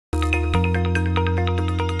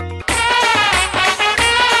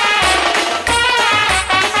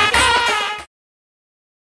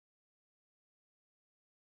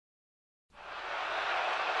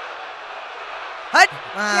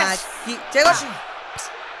కి చెగొచ్చు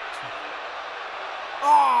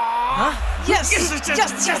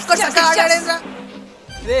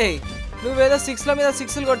రేయ్ నువ్వేదో 6ల మీద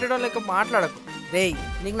 6లు కొట్టడం లెక్క మాట్లాడకు. రేయ్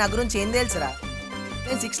నీకు నా గురించి ఏం తెలుసురా?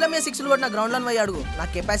 నేను 6ల మీద 6లు కొట్టిన గ్రౌండ్లో పోయి అడుగు, నా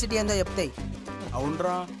కెపాసిటీ ఏందో చెప్తాయి.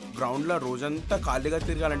 అవునరా, గ్రౌండ్లో రోజంతా ఖాళీగా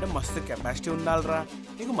తిరగాలంటే మస్తు కెపాసిటీ ఉండాలిరా.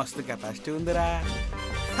 నీకు మస్తు కెపాసిటీ ఉందిరా.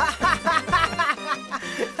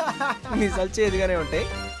 నిజాలు చేదుగానే ఉంటాయి,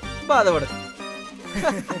 బాధపడదు.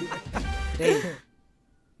 రేయ్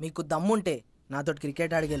మీకు దమ్ముంటే నాతో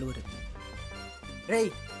క్రికెట్ ఆడి గెలువురు. రేయ్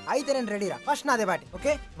అయితే నేను రెడీరా. ఫస్ట్ నాదే బ్యాట్.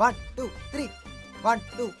 ఓకే 1 2 3 1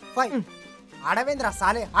 2 5. ఆడవేంద్రా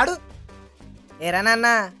సాలే ఆడు. ఏరా నాన్న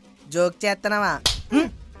జోక్ చేస్తున్నావా?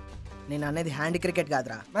 నేను అనేది హ్యాండ్ క్రికెట్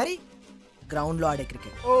కాదురా, మరి గ్రౌండ్లో ఆడే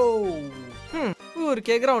క్రికెట్. ఓ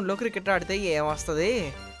ఊరికే గ్రౌండ్లో క్రికెట్ ఆడితే ఏమొస్తుంది?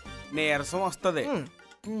 నీరసం వస్తుంది.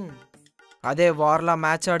 అదే వార్లా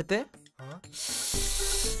మ్యాచ్ ఆడితే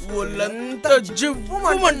ఒళ్ళంతా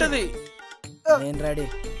జివ్వుమంటది. నేను రెడీ.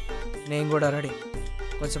 నేను కూడా రెడీ.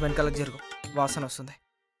 కొంచెం వెనకాలకు జరుగు, వాసన వస్తుంది.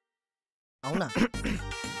 అవునా?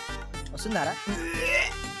 వస్తుందారా?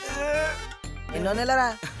 ఎన్నో నెలరా?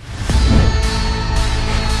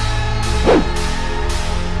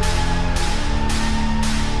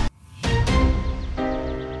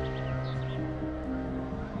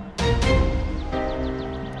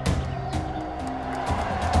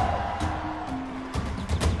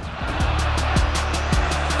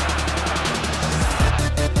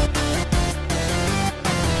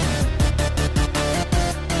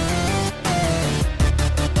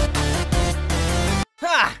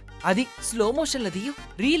 అది స్లో మోషన్ లది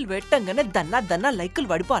రీల్ పెట్టంగానే దన్నా లైకులు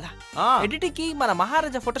పడిపోవాలా. ఎడిటింగ్ కి మన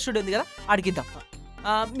మహారాజా ఫోటో స్టూడియో ఉంది కదా, అడిగిద్దాం.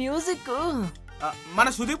 మ్యూజిక్ మన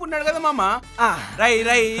సుదీప్ ఉన్నాడు కదా మామ, రై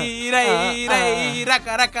రై రై రై రక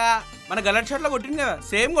రక మన గలట్ షాట్ లో కొట్టింది కదా,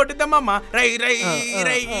 సేమ్ కొట్టిద్దాం మామ. రై రై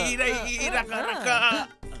రై రై రక రక.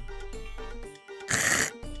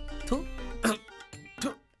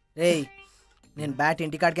 రేయ్ నేను బ్యాట్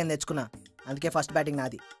ఇంటికాడికి తెచ్చుకున్నా, అందుకే ఫస్ట్ బ్యాటింగ్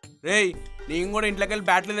నాది. రేయ్ నేను కూడా ఇంట్లోకి వెళ్ళి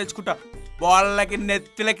బ్యాట్లు తెచ్చుకుంటా, బాళ్ళకి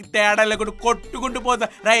నెత్తిలకి తేడా లేకుండా కొట్టుకుంటూ పోతా.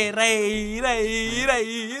 రై రై రై రై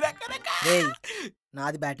రక రక. రేయ్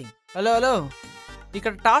నాది బ్యాటింగ్. హలో హలో,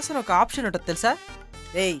 ఇక్కడ టాస్ అని ఒక ఆప్షన్ ఉంటుంది తెలుసా?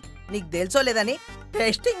 రేయ్ నీకు తెలుసో లేదని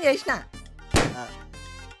టెస్టింగ్ చేసిన.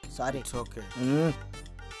 సారీ. ఓకే,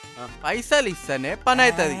 పైసలు ఇస్తేనే పని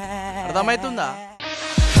అవుతుంది, అర్థమవుతుందా?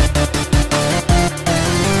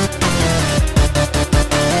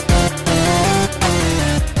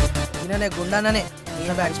 ఈయననే గుండాననే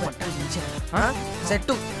ఈయన బ్యాట్స్మెన్.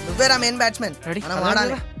 సెట్టు నువ్వేరా మెయిన్ బ్యాట్స్మెన్. మనం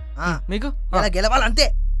ఆడాలి, మీకు ఇలా గెలవాలంతే.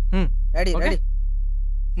 Ready ready.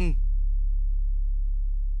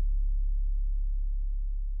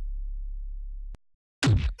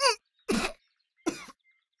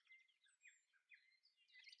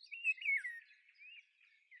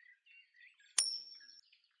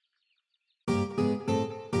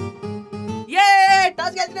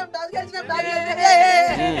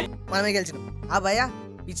 మనమే గెలిచినాం. ఆ భయ్యా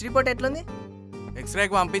పిచ్ రిపోర్ట్ ఎట్లుంది?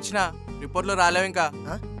 ఎక్స్రేకి పంపించిన, రిపోర్ట్లో రాలేవు ఇంకా.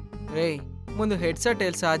 రేయ్ ముందు హెడ్సా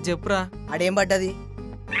టైల్సా అది చెప్పురా. ఆడేం పడ్డది?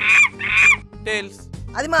 టైల్స్.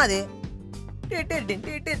 అది మాదే.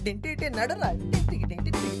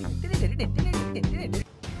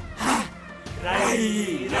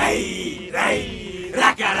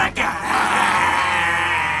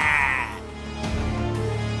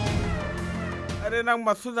 అరే నాకు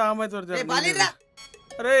మస్తు దామైతుంది.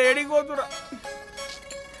 అరే ఏడిపోతురా,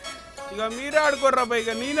 ఇక మీరే ఆడుకోర్రా బై,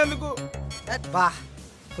 ఇక నేనెందుకు? బా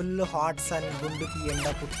ఫుల్ హాట్ సన్, గుండుకి ఎండ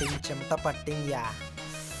పుట్టింగ్, చెమట పట్టింగ్యా.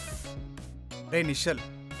 రే నిశ్చల్,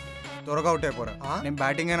 త్వరగా అవుట్ అయిపోరా, నేను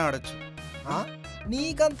బ్యాటింగ్ అయినా ఆడొచ్చు.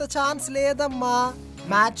 నీకంత ఛాన్స్ లేదమ్మా.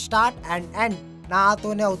 మ్యాచ్ స్టార్ట్ అండ్ ఎండ్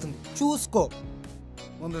నాతోనే అవుతుంది, చూసుకో.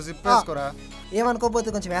 ముందు జిప్ వేసుకోరా. ఏమనుకోపోతే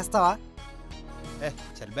కొంచెం వేస్తావా?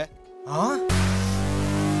 చల్బే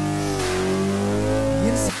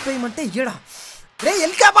నేను సిప్ వేయమంటే ఏడా రే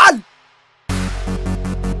ఎల్కా బాల్.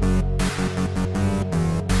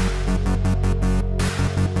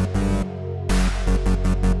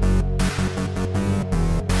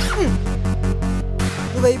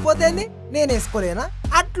 నువ్వు అయిపోతే నేను వేసుకోలేనా?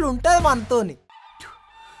 అట్లుంటది మనతోని.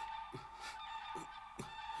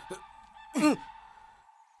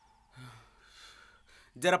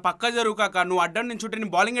 జర పక్క జరుగు కాక, నువ్వు అడ్డం నుంచి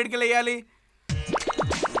చుట్టూ బౌలింగ్ ఎడికెళ్ళి వేయాలి.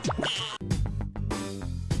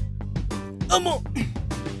 అమ్మో,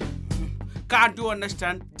 can't you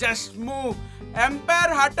understand? Just move.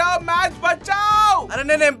 Empire హటావ్, match Bachao. అరే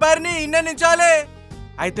నేను ఎంపైర్ ని, ఇన్న నించాలే.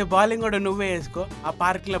 అయితే బౌలింగ్ కూడా నువ్వే వేసుకో, ఆ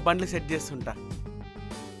పార్క్ లో బండ్లు సెట్ చేస్తుంటా.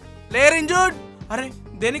 Player injured. అరే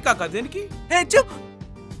దేనికి కాక, దేనికి? హే చూప్,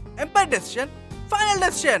 ఎంపైర్ డెసిషన్, ఫైనల్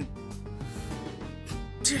డెసిషన్.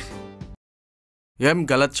 ఏం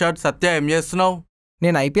గలత్ షాట్ సత్య ఏం చేస్తున్నావు?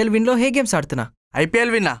 నేను ఐపీఎల్ విన్లో హే గేమ్స్ ఆడుతున్నా.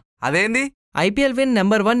 ఐపీఎల్ విన్నా అదేంది? ఐపీఎల్ విన్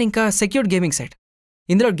 #1 ఇంకా సెక్యూర్డ్ గేమింగ్ సైట్.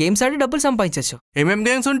 ఇందులో గేమ్స్ ఆడి డబ్బులు సంపాదించచ్చు. ఏమేం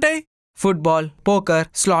గేమ్స్ ఉంటాయి? Football, poker,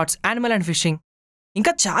 slots, animal and fishing,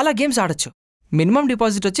 ఇంకా చాలా గేమ్స్ ఆడొచ్చు. మినిమం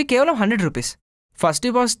డిపాజిట్ వచ్చి కేవలం 100 rupees. First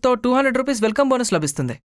డిపాజిట్తో 200 rupees welcome bonus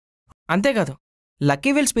లభిస్తుంది. అంతేకాదు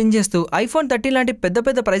లక్కీ వీల్ స్పిన్ చేస్తూ iPhone 13 లాంటి పెద్ద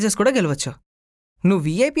పెద్ద ప్రైజెస్ కూడా గెలవచ్చు. నువ్వు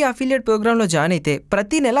VIP అఫిలియేట్ ప్రోగ్రాంలో జాయిన్ అయితే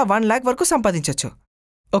ప్రతి నెల 1 lakh వరకు సంపాదించవచ్చు.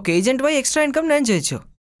 ఒక ఏజెంట్ వై ఎక్స్ట్రా ఇన్కమ్ నేను చేయొచ్చు.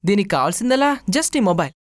 దీనికి కావాల్సిందలా జస్ట్ ఈ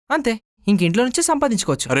మొబైల్, అంతే. ఇంట్లో నుంచే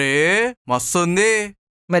సంపాదించుకోవచ్చు. అరే మస్తుంది.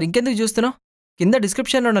 మరి ఇంకెందుకు చూస్తున్నావు? కింద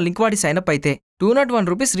డిస్క్రిప్షన్లో ఉన్న లింక్ వాడి సైన్ అప్ అయితే 201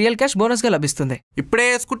 రూపీస్ రియల్ క్యాష్ బోనస్గా లభిస్తుంది. ఇప్పుడే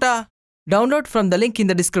వేసుకుంటా. Download from the link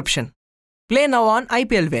in the description. Play now on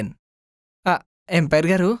IPLwin. Umpire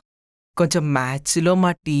గారు, కొంచెం మ్యాచ్లో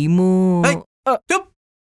మా టీము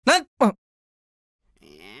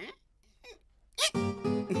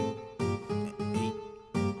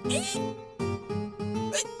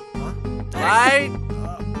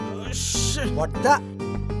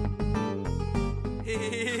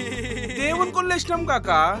దేవుని కొల్లేసినాం కాక.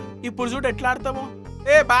 ఇప్పుడు చూడు ఎట్లా ఆడతాము.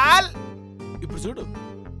 ఏ బాల్ ఇప్పుడు చూడు.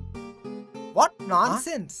 What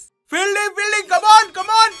nonsense. ఫీల్డింగ్ ఫీల్డింగ్, కమాన్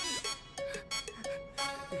కమాన్.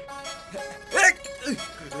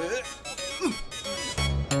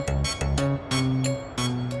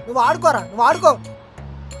 నువ్వు ఆడుకోరా, నువ్వు ఆడుకో.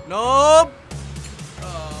 నో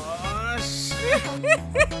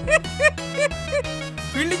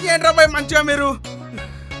ఫీల్డింగ్ చేయండి రా బాయ్ మంచిగా మీరు.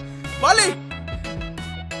 Bali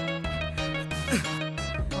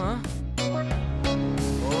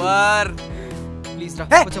over. ప్లీజ్ రా,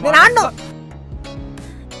 ఏ, కొంచెం నేను ఆడను. ఆడు.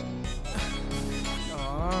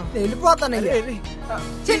 నేను వెళ్ళిపోతాను.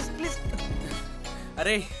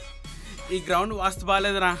 అరే ఈ గ్రౌండ్ వాస్తు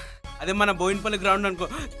బాగాలేదురా. అదే మన బోయినపల్లి గ్రౌండ్ అనుకో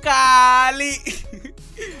ఖాళీ.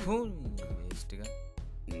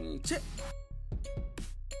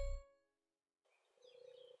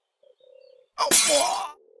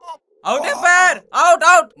 Out umpire, out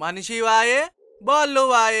out. మనిషి వాయే, బాల్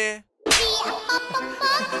వాయే.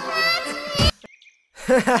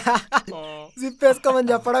 జిప్ వేసుకోమని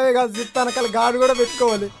చెప్పడమే కాదు, జిప్ తనకాల గాడు కూడా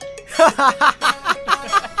పెట్టుకోవాలి.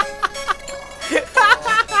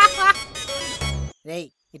 రేయ్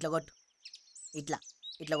ఇట్లా కొట్టు, ఇట్లా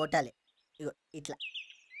ఇట్లా కొట్టాలి. ఇగో ఇట్లా.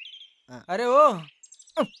 అరే ఓ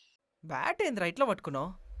బ్యాట్ ఏంద్రా ఇట్లా పట్టుకున్నావు?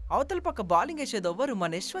 అవతల పక్క బౌలింగ్ వేసేది ఎవ్వరు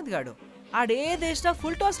మన యశ్వంత్ గాడు. ఆడేదేసినా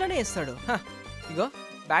ఫుల్ టాస్లోనే వేస్తాడు. ఇగో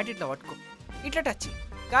బ్యాట్ ఇట్లా పట్టుకో, ఇట్లా టచ్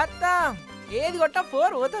కత్తా, ఏది కొట్టా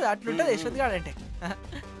 4 పోతుంది. అట్లుంటుంది యశ్వంత్ గాడు అంటే.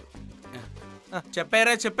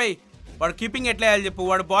 చెప్పారా చెప్పాయి. వాడు కీపింగ్ ఎట్లా వేయాలి చెప్పు,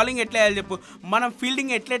 వాడు బౌలింగ్ ఎట్లా వేయాలి చెప్పు, మనం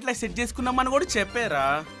ఫీల్డింగ్ ఎట్లా ఎట్లా సెట్ చేసుకున్నామని కూడా చెప్పారా.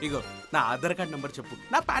 ఇగో నా ఆధార్ కార్డ్ నెంబర్ చెప్పు,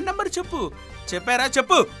 నా పాన్ నెంబర్ చెప్పు. చెప్పారా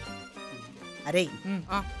చెప్పు. అరే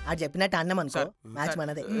అది చెప్పినట్టు అన్నం అనుకో, మ్యాచ్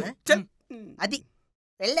మనదే. చల్. అది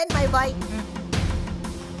వెళ్ళండి మై బాయ్.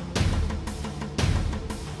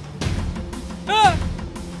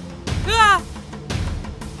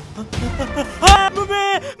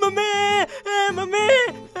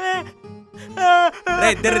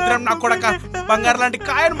 దరిద్రం నా కొడక, బంగారు లాంటి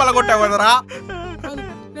కాయను బలగొట్టావు కదరా.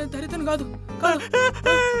 నేను దరిద్రం కాదు.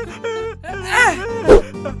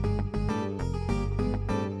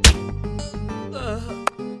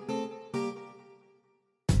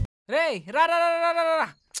 రేయ్ రా రా రా రా రా రా.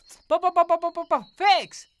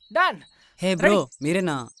 Fix done. హే బ్రో,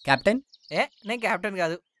 మీరేనా కెప్టెన్? నేను కెప్టెన్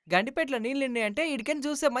కాదు. గండిపేటలో నీళ్ళు అంటే ఇడికని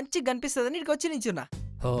చూస్తే మంచిగా కనిపిస్తుందని ఇడికి వచ్చి నించున్నా.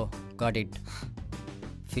 ఓ గాట్ ఇట్.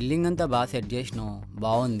 ఫీల్డింగ్ అంతా బాగా సెట్ చేసినావు,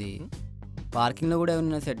 బాగుంది. పార్కింగ్లో కూడా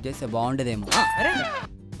ఏమన్నా సెట్ చేస్తే బాగుండేదేమో. అరే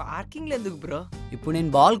పార్కింగ్లో ఎందుకు బ్రో? ఇప్పుడు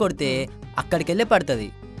నేను బాల్ కొడితే అక్కడికి వెళ్ళే పడుతుంది.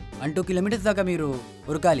 2 కిలోమీటర్స్ దాకా మీరు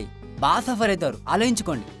ఉరకాలి, బాగా సఫర్ అవుతారు.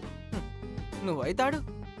 ఆలోచించుకోండి. నువ్వు అవుతాడు,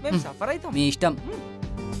 మేము సఫర్ అవుతాం. మీ ఇష్టం.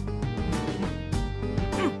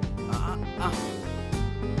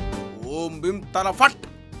 ఓం బిం తల ఫట్.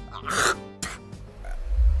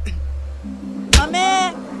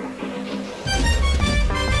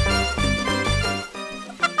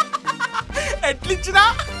 ఎట్లిచ్చినా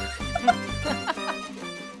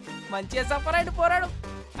మంచిగా సఫర్ అయిన పోరాడు.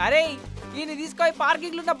 అరే ఈయన తీసుకొని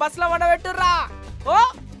పార్కింగ్ లో ఉన్న బస్ లో వండబెట్టుర్రా. ఓ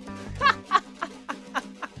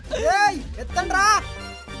ఎత్తండ్రా.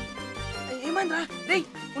 ఏమన్నా రేయ్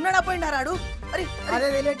ఉన్నాడా పోయిండా రాడు? అరే అదే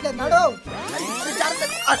తెలియట్లేదు, నాడు.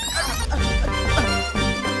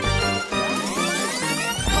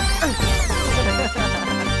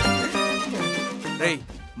 రేయ్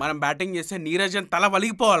మనం బ్యాటింగ్ చేస్తే నీరజన్ తల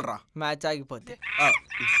వలిగిపోవాలరా. మ్యాచ్ ఆగిపోతే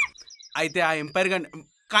అయితే ఆ ఎంపైర్ గా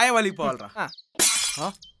కాయ వలిగిపోవాలరా.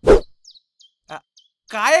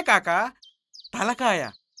 కాయ కాక తలకాయ.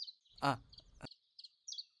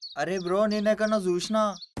 అరే బ్రో నేను ఎక్కడో చూసినా.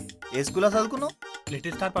 ఏ స్కూల్లో చదువుకున్నావు?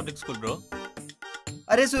 Little star public school bro.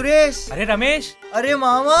 అరే సురేష్. అరే రమేష్. అరే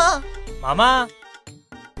మామా. మామా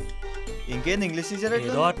ఇంకేంది ఇంగ్లీష్ టీచర్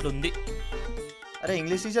ఏదో అట్లుంది. అరే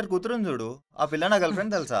ఇంగ్లీష్ టీచర్ కూతురుని చూడు. ఆ పిల్ల నా గర్ల్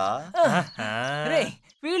ఫ్రెండ్ తెలుసా?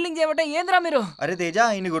 ఫీల్డింగ్ చేయమంటే ఏంద్రా మీరు? అరే తేజ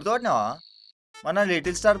ఇన్ని గుర్తుపట్టినావా? మన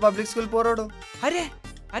లిటిల్ స్టార్ పబ్లిక్ స్కూల్ పోరాడు. అరే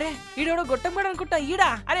అరే ఈడోడు గొట్టంపడు అనుకుంటా. ఈడా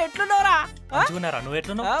అరే ఎట్లున్నావురా? నువ్వు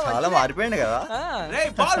ఎట్లున్నావు? చాలా మారిపోయింది కదా.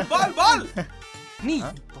 నీ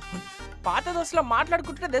పాత దోస్తులో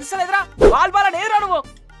మాట్లాడుకుంటుంటే తెలుసలేదురా? బాల్ బాల్ నేరా నువ్వు?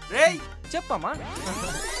 రేయ్ చెప్పమ్మా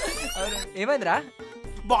ఏమైందిరా?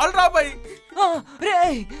 బాల్ రా బై.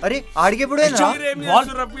 అరే ఆడికెప్పుడు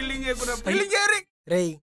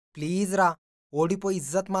రేయ్ ప్లీజ్ రా, ఓడిపోయి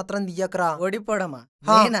ఇజ్జత్ మాత్రం దియ్యకరా. ఓడిపోవడమా?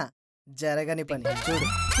 నేనా? జరగని పని చూడు.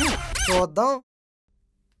 చూద్దాం.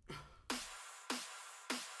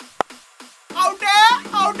 అవుటే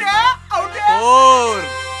అవుటే అవుటే. 4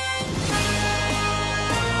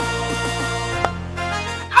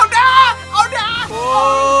 అవుటే అవుటే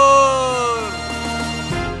 4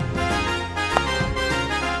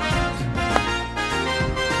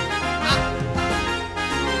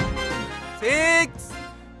 6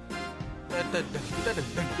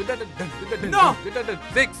 No.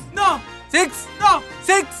 6 No. 6 No.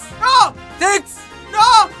 6 No. 6 No.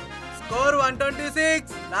 Score 126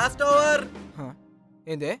 last over.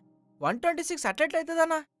 ఏందే 126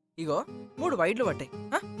 అట్లెట్లయితుందన్నా? ఇగో 3 వైడ్లు పట్టాయి,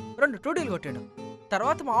 2 టూడీలు కొట్టాడు.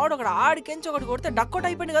 తర్వాత మా ఆవిడ ఒకడు ఆడికెంచి ఒకటి కొడితే డక్కోట్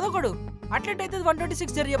అయిపోయింది కదా ఒకడు. అట్లెట్లయితుంది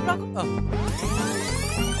 126 జరి చెప్పు నాకు.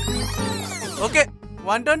 ఓకే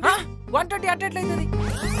 120 120 అట్లెట్లయితుంది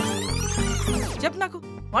చెప్పు నాకు.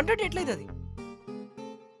 120 ఎట్లయితుంది?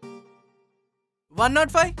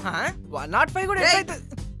 105 105 కూడా ఎట్లయితుంది?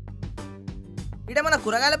 ఇడే మన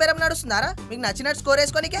కూరగాయల బేరం నడుస్తున్నారా? మీకు నచ్చినట్టు స్కోర్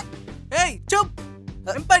వేసుకోనికే. ఏయ్ చూప్.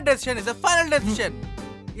 Umpire decision is the final decision.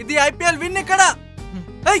 ఇది ఐపీఎల్ విన్ ఇక్కడ.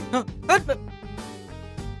 ఏయ్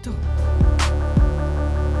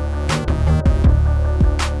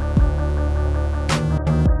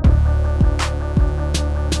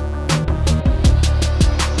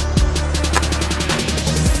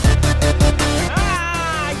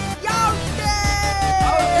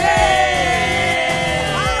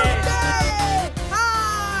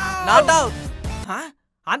నాట్ అవుట్.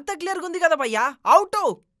 అంత క్లియర్గా ఉంది కదా భయ్యా, out.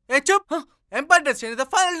 A చూప్. Umpire decision is the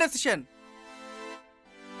final decision.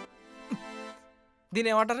 దీని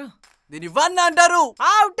ఏమంటారు? దీని 1 అంటారు.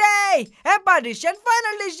 అవుటే. Umpire decision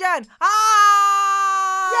final decision.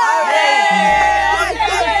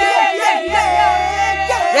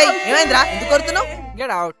 ఏమైందిరా? ఎందుకు కొరుతున్నావు?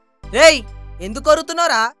 Get out. రేయ్ ఎందుకు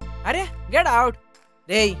కొరుతున్నావురా? అరే గెట్ అవుట్.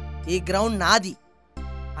 రేయ్ ఈ గ్రౌండ్ నాది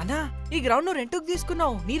అన్నా. ఈ గ్రౌండ్ నువ్వు రెంట్కి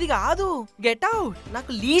తీసుకున్నావు, నీది కాదు. Get out.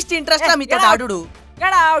 నాకు లీస్ట్ ఇంట్రెస్ట్ రా మీతో ఆడుడు.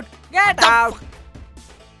 Get out. Get out.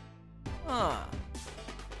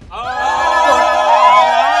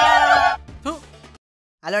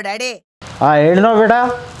 Hello daddy. ఏడునో బేటా?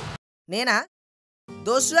 నేనా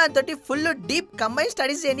దోస్తు దాంతోటి ఫుల్ డీప్ కంబైన్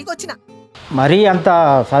స్టడీస్ చేయనీకి వచ్చిన. మరీ అంత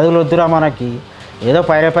చదువులు వద్దురా మనకి, ఏదో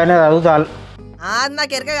పైన పైన చదువుతారు.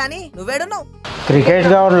 నాకు ఎరక కానీ నువ్వేడున్నావు? క్రికెట్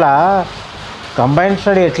గ్రౌండ్లా కంబైన్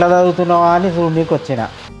స్టడీ ఎట్లా చదువుతున్నావా అని చూడనీకి వచ్చిన.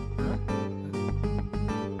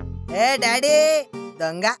 ఏ డాడీ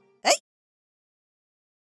దొంగ.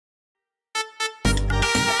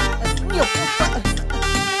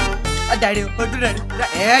 డాడీ వద్దు డాడీ.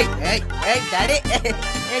 డాడీ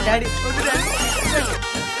డాడీ వద్దు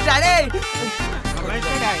డాడీ.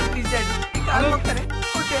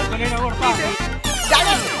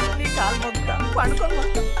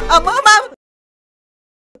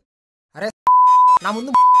 అరే నా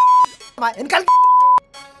ముందు వెనకాల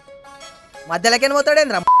మధ్యలోకి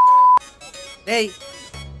పోతాడేంద్రా? రేయ్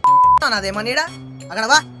నాదేమనీడా అక్కడ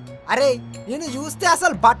వా. అరే నేను చూస్తే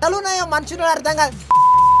అసలు బట్టలు ఉన్నాయో మనుషులు అర్థం కాదు.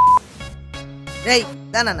 రేయ్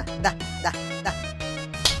దానన్న దా దా దా.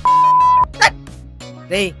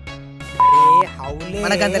 రేయ్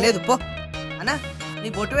మనకంత లేదు పో. అన్నా నీ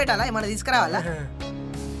బొట్టు పెట్టాలా? ఏమన్నా తీసుకురావాలా?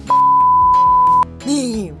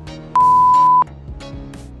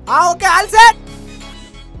 Okay all set.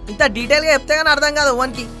 ఇంత డీటెయిల్ గా చెప్తే కానీ అర్థం కాదు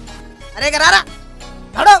ఓన్కి. అరే రారా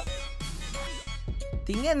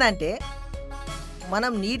థింగ్ ఏంటంటే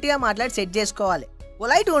మనం నీట్గా మాట్లాడి సెట్ చేసుకోవాలి,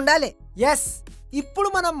 పొలైట్గా ఉండాలి. ఎస్ ఇప్పుడు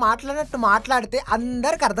మనం మాట్లాడినట్టు మాట్లాడితే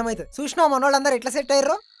అందరికి అర్థమవుతుంది. చూసినావు మనోళ్ళందరూ ఎట్లా సెట్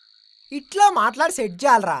అయ్యారో? ఇట్లా మాట్లాడి సెట్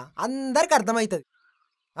చేయాలరా, అందరికి అర్థమవుతుంది.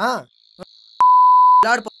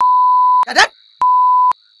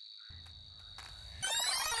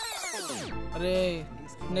 అరే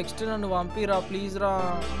నెక్స్ట్ నన్ను పంపిరా ప్లీజ్ రా.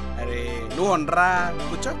 అరే నువ్వు ఉండరా,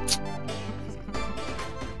 కూర్చో.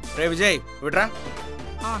 రే విజయ్ విట్రా,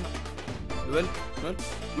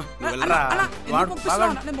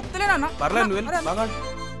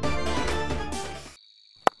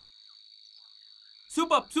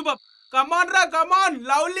 సూపర్ సూపర్ కమాన్ రా కమాన్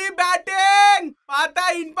లవ్లీ బ్యాటింగ్ పాత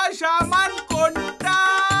ఇన్ప సామాన్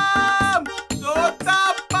కొంటాం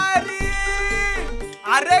తోతాపరి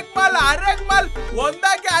అరెక్మల్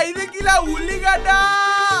 100కి 5 కిలో ఉల్లిగడ్డ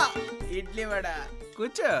ఇడ్లీ వడ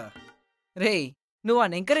కూర్చో. రేయ్ నువ్వు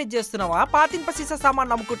అని ఎంకరేజ్ చేస్తున్నావా? పాతింప సీసా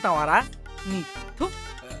సామాన్ నమ్ముకుంటున్నావారా?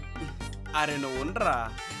 అరే నువ్వు ఉండరా.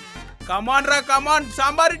 కమాన్ రా కమాన్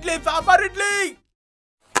సాంబార్ ఇడ్లీ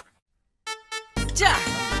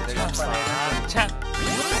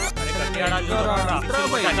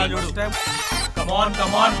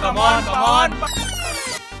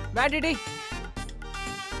బ్యాటిటీ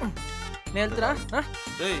నేను వెళ్తున్నా.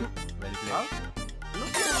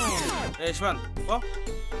 యశ్వంత్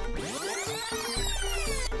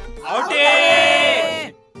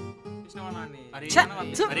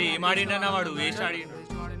వాడు వేస్ట్ ఆడి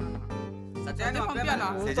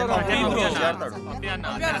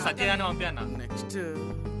సత్యగానే పంపి అన్న. నెక్స్ట్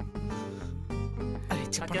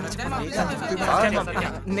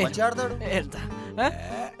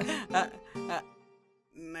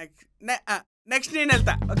నెక్స్ట్ నేను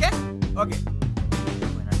వెళ్తా. ఓకే ఓకే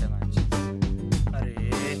అరే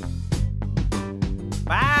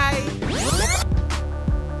బాయ్.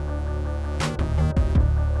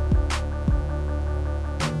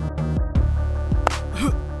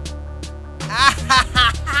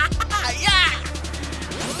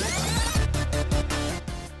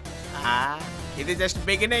 ఇది జస్ట్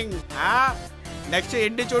బిగినింగ్. నెక్స్ట్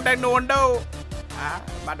ఇంటి చూడడానికి నువ్వు ఉండవు.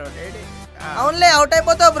 అవునులే అవుట్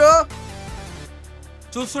అయిపోతావు బ్రో.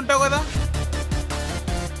 చూస్తుంటావు కదా.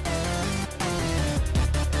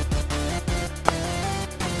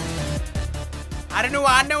 అరే నువ్వు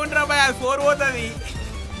ఆడనే ఉండరా బాయ్, అది 4 పోతుంది.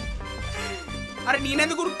 అరే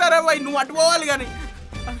నేనెందుకు ఉరుకుతారా బాయ్, నువ్వు అటు పోవాలి కానీ.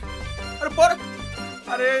 అరే పోరా.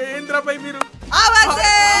 అరే ఏంద్రా బాయ్ మీరు.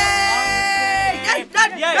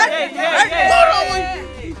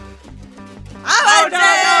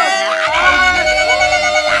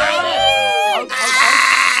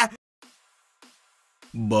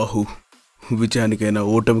 బాహు విజయానికైనా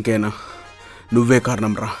ఓటమికైనా నువ్వే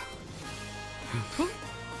కారణం రా.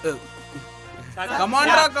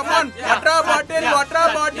 కమాన్ రా కమాన్. Water bottle.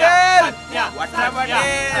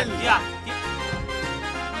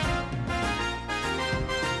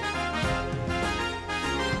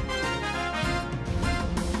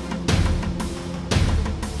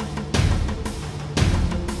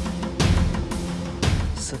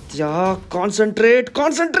 సత్య కాన్సంట్రేట్.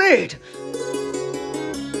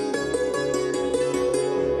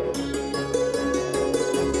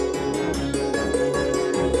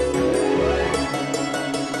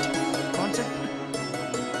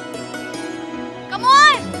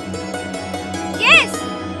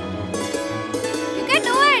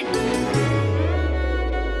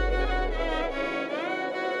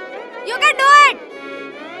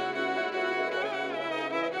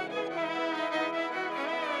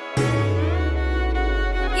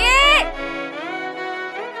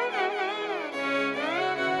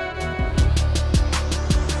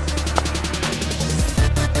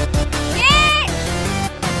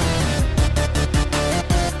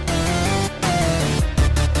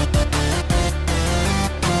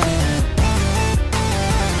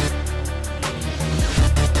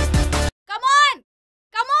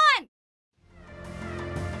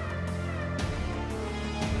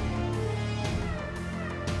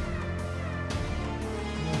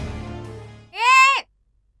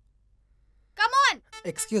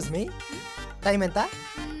 ఎక్స్క్యూజ్ మీ, టైం ఎంత?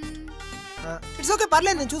 ఇట్స్ ఓకే,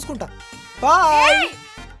 పర్లేదు, నేను చూసుకుంటా. బాయ్.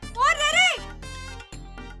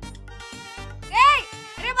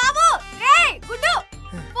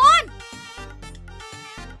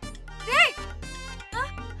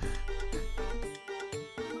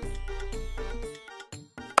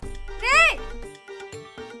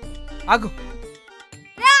 ఆగు.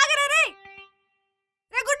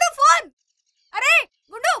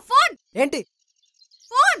 ఏంటి?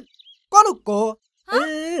 ఫోన్ కొనుక్కో.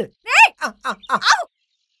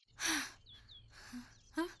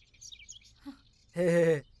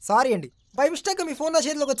 సారీ అండి, బై మిస్టేక్ మీ ఫోన్ నా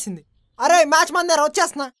చేతిలోకి వచ్చింది. అరే మ్యాచ్ మందారా,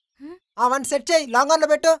 వచ్చేస్తున్నా. వన్ సెట్ చేయి, లాంగ్ ఆన్ లో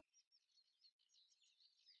పెట్టు.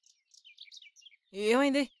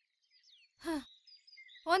 ఏమైంది?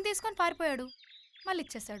 ఫోన్ తీసుకొని పారిపోయాడు, మళ్ళీ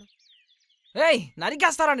ఇచ్చేసాడు. ఏయ్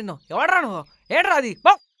నరికేస్తారా నిన్ను, ఎవడరా నువ్వు? ఏంట్రా అది?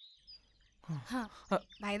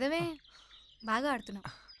 బై ద వే బాగా ఆడుతున్నావు.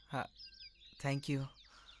 Thank you.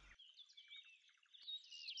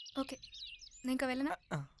 ఓకే నేను ఇంకా వెళ్ళనా?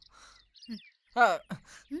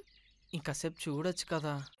 ఇంకాసేపు చూడొచ్చు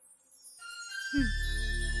కదా.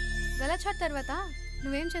 గలత్ షాట్ తర్వాత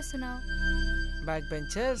నువ్వేం చేస్తున్నావు? Back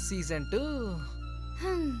bencher season 2.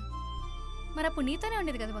 మరి అప్పుడు నీతోనే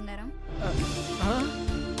ఉండేది కదా బంగారం.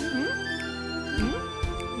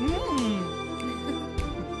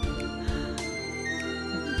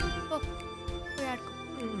 పోయి ఆడుకో.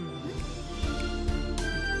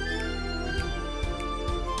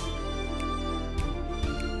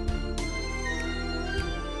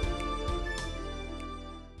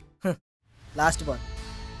 Last ball.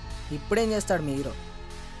 ఇప్పుడేం చేస్తాడు మీ హీరో?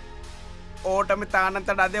 ఓటమి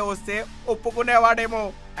తానంతట అదే వస్తే ఒప్పుకునేవాడేమో,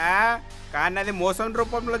 కానీ అది మోసం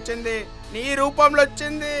రూపంలో వచ్చింది, నీ రూపంలో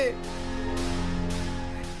వచ్చింది.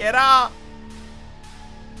 ఎరా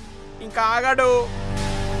ఇంకా ఆగాడు.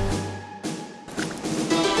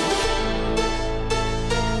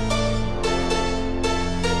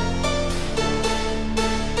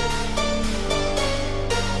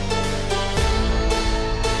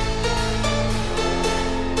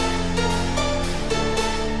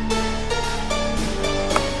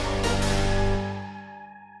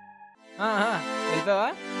 వెళ్తావా?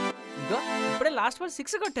 ఇదిగో ఇప్పుడే లాస్ట్ బాల్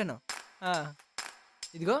 6 కొట్టాను.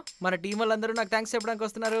 ఇదిగో మన టీం వాళ్ళందరూ నాకు థ్యాంక్స్ చెప్పడానికి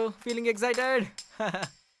వస్తున్నారు. Feeling excited.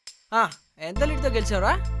 ఎంత లీడ్తో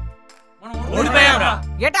గెలిచావురా?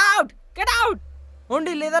 Get out, get out.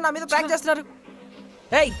 ఉండి లేదా నా మీద ప్రాంక్ చేస్తున్నారు.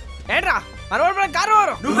 ఏయ్ ఏంట్రా మనవాడు కారు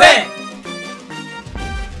నువ్వే.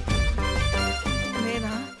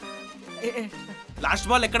 నేనా? లాస్ట్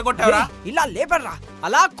బాల్ ఎక్కడ కొట్టావురా? ఇలా లేపర్రా,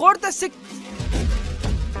 అలా కొడితే 6.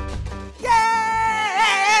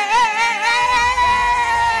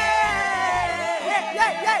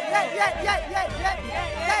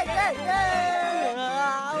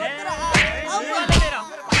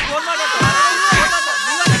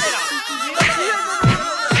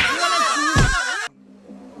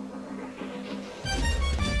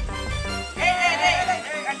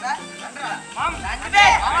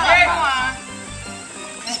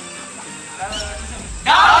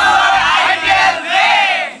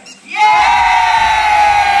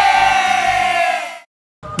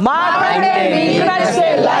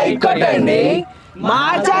 లైక్ కొట్టండి, మా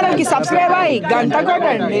ఛానల్ కి సబ్స్క్రైబ్ అయ్యి గంట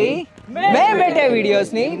కొట్టండి. మేము పెట్టే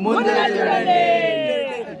వీడియోస్ ని ముందుగా చూడండి.